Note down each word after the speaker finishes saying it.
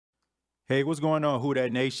Hey, what's going on, Who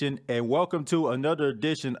Dat Nation? And welcome to another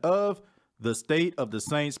edition of the State of the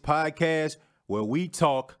Saints podcast, where we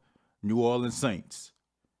talk New Orleans Saints.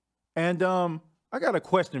 And I got a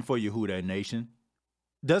question for you, Who Dat Nation.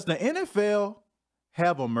 Does the NFL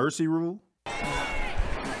have a mercy rule? Breeze,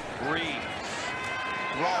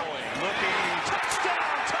 rolling, looking,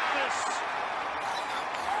 touchdown, Thomas!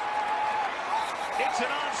 It's an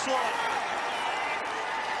onslaught.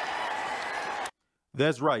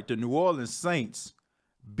 That's right. The New Orleans Saints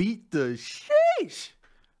beat the sheesh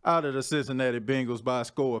out of the Cincinnati Bengals by a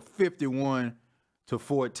score of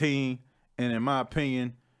 51-14. And in my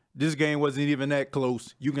opinion, this game wasn't even that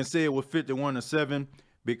close. You can say it was 51-7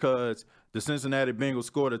 because the Cincinnati Bengals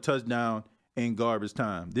scored a touchdown in garbage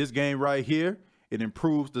time. This game right here, it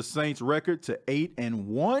improves the Saints' record to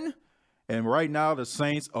 8-1. And right now, the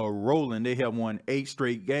Saints are rolling. They have won 8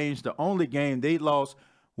 straight games. The only game they lost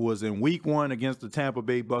was in week 1 against the Tampa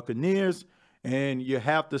Bay Buccaneers. And you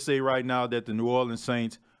have to say right now that the New Orleans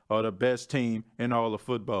Saints are the best team in all of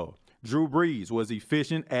football. Drew Brees was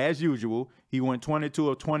efficient as usual. He went 22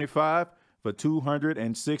 of 25 for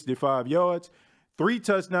 265 yards, 3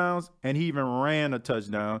 touchdowns, and he even ran a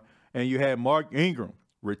touchdown. And you had Mark Ingram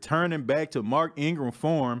returning back to Mark Ingram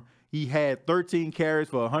form. He had 13 carries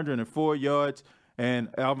for 104 yards, and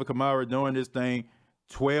Alvin Kamara doing this thing,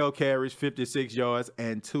 12 carries, 56 yards,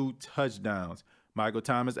 and 2 touchdowns. Michael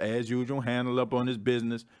Thomas, as usual, handled up on his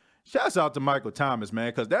business. Shouts out to Michael Thomas, man,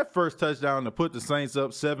 because that first touchdown to put the Saints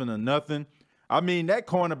up 7-0. I mean, that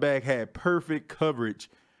cornerback had perfect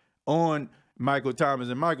coverage on Michael Thomas,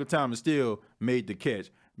 and Michael Thomas still made the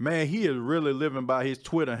catch. Man, he is really living by his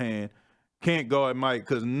Twitter hand. Can't guard Mike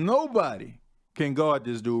because nobody can guard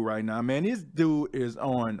this dude right now, man. This dude is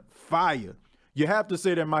on fire. You have to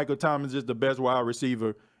say that Michael Thomas is the best wide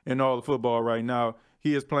receiver in all of football right now.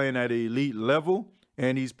 He is playing at an elite level,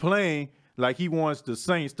 and he's playing like he wants the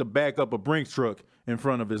Saints to back up a Brinks truck in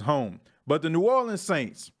front of his home. But the New Orleans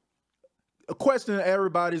Saints, a question that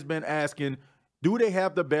everybody's been asking, do they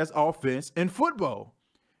have the best offense in football?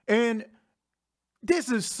 And this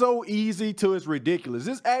is so easy till it's ridiculous.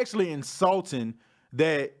 It's actually insulting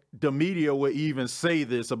that the media would even say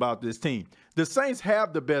this about this team. The Saints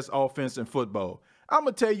have the best offense in football. I'm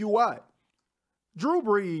going to tell you what. Drew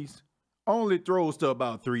Brees only throws to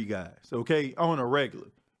about 3 guys, okay, on a regular.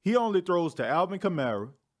 He only throws to Alvin Kamara,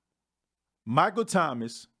 Michael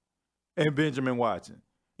Thomas, and Benjamin Watson.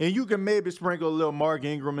 And you can maybe sprinkle a little Mark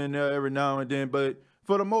Ingram in there every now and then, but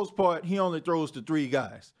for the most part, he only throws to 3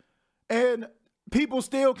 guys. And people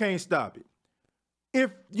still can't stop it. If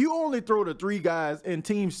you only throw to 3 guys and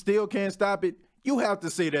teams still can't stop it, you have to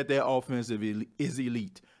say that their offense is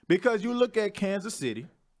elite. Because you look at Kansas City.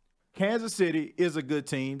 Kansas City is a good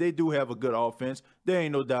team. They do have a good offense. There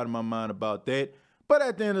ain't no doubt in my mind about that. But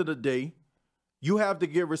at the end of the day, you have to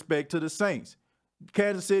give respect to the Saints.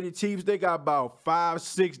 Kansas City Chiefs, they got about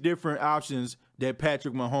 5-6 different options that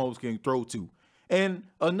Patrick Mahomes can throw to. And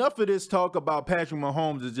enough of this talk about Patrick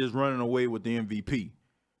Mahomes is just running away with the MVP.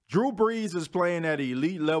 Drew Brees is playing at an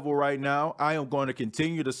elite level right now. I am going to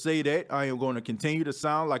continue to say that. I am going to continue to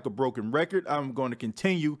sound like a broken record. I'm going to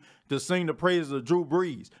continue to sing the praises of Drew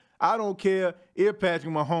Brees. I don't care if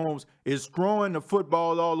Patrick Mahomes is throwing the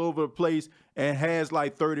football all over the place and has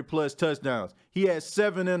like 30-plus touchdowns. He has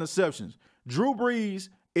 7 interceptions. Drew Brees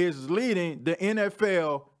is leading the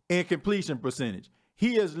NFL in completion percentage.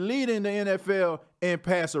 He is leading the NFL in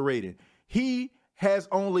passer rating. He has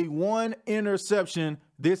only 1 interception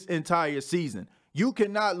this entire season. You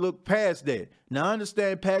cannot look past that. Now, I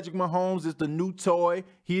understand Patrick Mahomes is the new toy.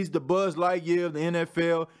 He's the Buzz Lightyear of the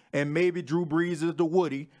NFL, and maybe Drew Brees is the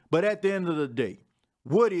Woody. But at the end of the day,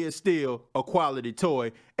 Woody is still a quality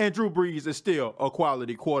toy, and Drew Brees is still a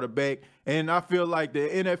quality quarterback. And I feel like the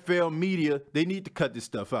NFL media, they need to cut this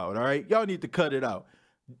stuff out, all right? Y'all need to cut it out.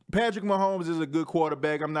 Patrick Mahomes is a good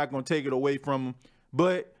quarterback. I'm not going to take it away from him.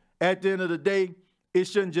 But at the end of the day, it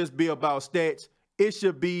shouldn't just be about stats. It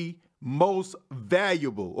should be most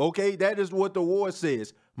valuable, okay? That is what the award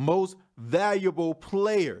says, most valuable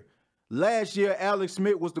player. Last year, Alex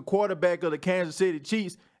Smith was the quarterback of the Kansas City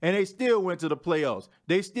Chiefs, and they still went to the playoffs.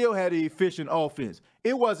 They still had an efficient offense.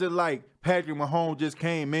 It wasn't like Patrick Mahomes just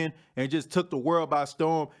came in and just took the world by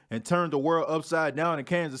storm and turned the world upside down in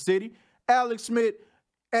Kansas City. Alex Smith,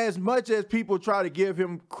 as much as people try to give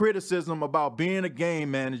him criticism about being a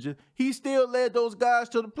game manager, he still led those guys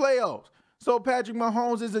to the playoffs. So Patrick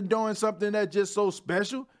Mahomes isn't doing something that's just so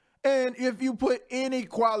special. And if you put any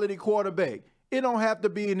quality quarterback, it don't have to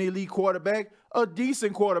be an elite quarterback, a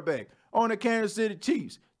decent quarterback on the Kansas City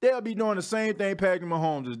Chiefs, they'll be doing the same thing Patrick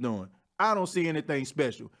Mahomes is doing. I don't see anything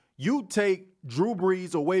special. You take Drew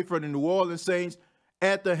Brees away from the New Orleans Saints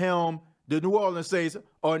at the helm, the New Orleans Saints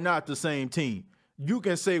are not the same team. You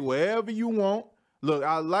can say whatever you want. Look,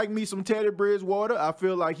 I like me some Teddy Bridgewater. I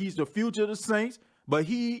feel like he's the future of the Saints, but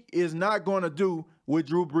he is not going to do what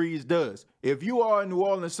Drew Brees does. If you are a New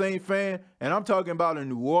Orleans Saints fan, and I'm talking about a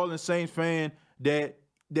New Orleans Saints fan that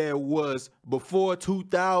was before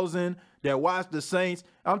 2000, that watched the Saints,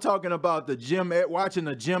 I'm talking about watching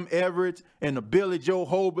the Jim Everetts and the Billy Joe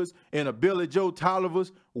Hobers and the Billy Joe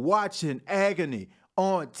Tollivers, watching agony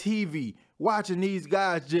on TV, watching these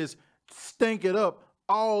guys just stink it up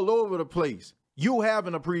all over the place. You have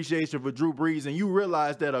an appreciation for Drew Brees, and you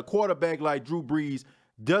realize that a quarterback like Drew Brees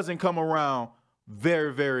doesn't come around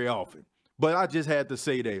very, very often. But I just had to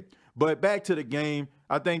say that. But back to the game,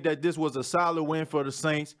 I think that this was a solid win for the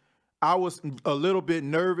Saints. I was a little bit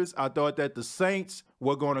nervous. I thought that the Saints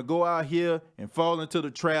were going to go out here and fall into the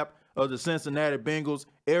trap of the Cincinnati Bengals.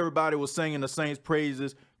 Everybody was singing the Saints'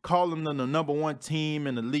 praises, calling them the #1 team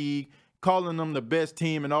in the league, calling them the best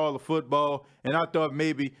team in all of football, and I thought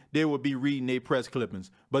maybe they would be reading their press clippings.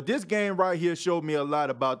 But this game right here showed me a lot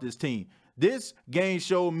about this team. This game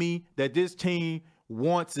showed me that this team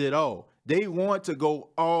wants it all. They want to go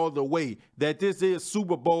all the way, that this is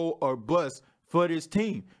Super Bowl or bust for this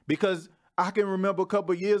team. Because I can remember a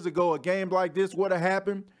couple years ago, a game like this would have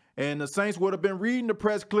happened, and the Saints would have been reading the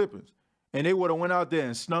press clippings, and they would have went out there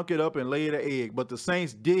and stunk it up and laid an egg. But the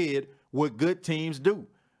Saints did what good teams do.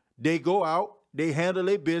 They go out, they handle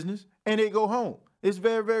their business, and they go home. It's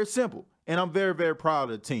very, very simple. And I'm very, very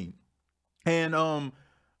proud of the team. And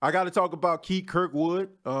I got to talk about Keith Kirkwood,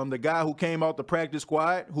 the guy who came out the practice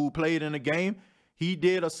squad, who played in the game. He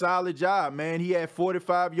did a solid job, man. He had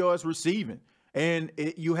 45 yards receiving. And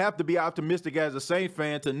you have to be optimistic as a Saints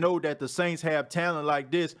fan to know that the Saints have talent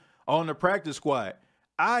like this on the practice squad.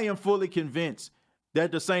 I am fully convinced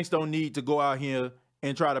that the Saints don't need to go out here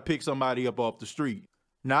and try to pick somebody up off the street.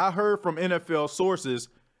 Now, I heard from NFL sources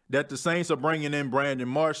that the Saints are bringing in Brandon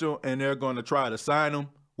Marshall and they're going to try to sign him,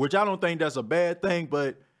 which I don't think that's a bad thing.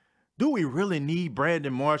 But do we really need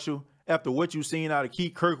Brandon Marshall after what you've seen out of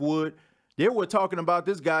Keith Kirkwood? They were talking about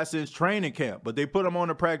this guy since training camp, but they put him on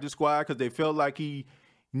the practice squad because they felt like he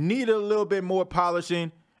needed a little bit more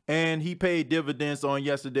polishing, and he paid dividends on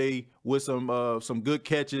yesterday with some good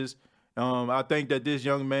catches. I think that this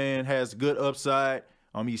young man has good upside.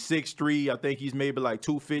 He's 6'3". I think he's maybe like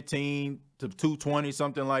 215 to 220,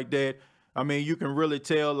 something like that. I mean, you can really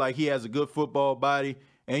tell like he has a good football body,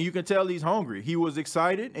 and you can tell he's hungry. He was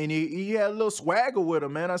excited, and he had a little swagger with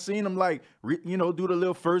him, man. I seen him do the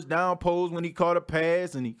little first down pose when he caught a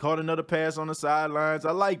pass, and he caught another pass on the sidelines.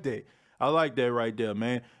 I like that. I like that right there,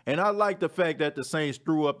 man. And I like the fact that the Saints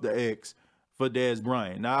threw up the X for Dez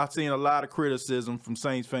Bryant. Now, I've seen a lot of criticism from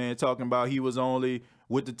Saints fans talking about he was only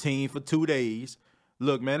with the team for 2 days.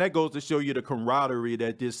 Look, man, that goes to show you the camaraderie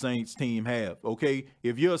that this Saints team have, okay?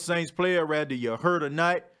 If you're a Saints player, whether you're hurt or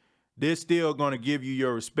not, they're still going to give you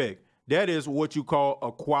your respect. That is what you call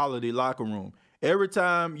a quality locker room. Every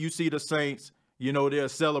time you see the Saints, they're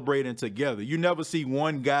celebrating together. You never see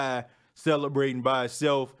one guy celebrating by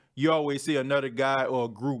himself. You always see another guy or a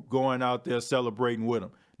group going out there celebrating with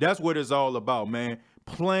them. That's what it's all about, man.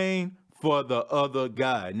 Playing for the other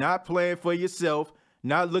guy, not playing for yourself,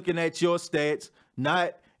 not looking at your stats,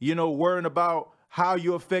 not, worrying about how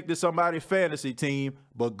you affected somebody's fantasy team,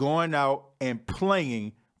 but going out and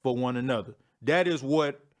playing for one another. That is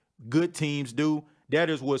what good teams do. That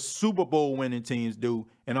is what Super Bowl winning teams do.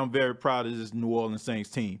 And I'm very proud of this New Orleans Saints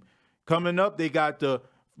team. Coming up, they got the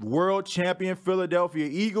world champion Philadelphia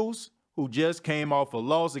Eagles, who just came off a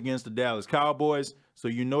loss against the Dallas Cowboys. So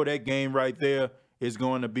that game right there is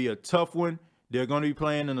going to be a tough one. They're going to be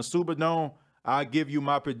playing in the Superdome. I'll give you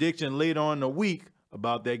my prediction later on in the week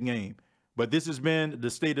about that game. But this has been the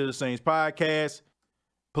State of the Saints podcast.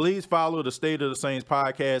 Please follow the State of the Saints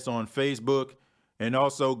podcast on Facebook, and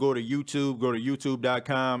also go to YouTube. Go to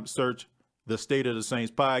youtube.com, search the State of the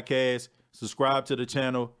Saints podcast. Subscribe to the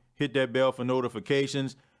channel. Hit that bell for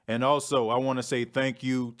notifications. And also, I want to say thank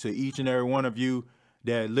you to each and every one of you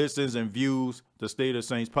that listens and views the State of the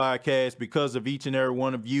Saints podcast. Because of each and every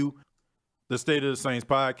one of you, the State of the Saints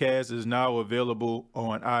podcast is now available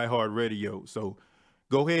on iHeartRadio. So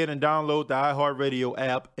go ahead and download the iHeartRadio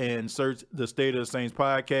app and search the State of the Saints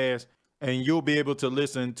podcast, and you'll be able to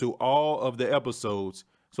listen to all of the episodes.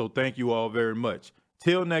 So thank you all very much.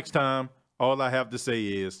 Till next time, all I have to say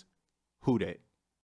is, who dat?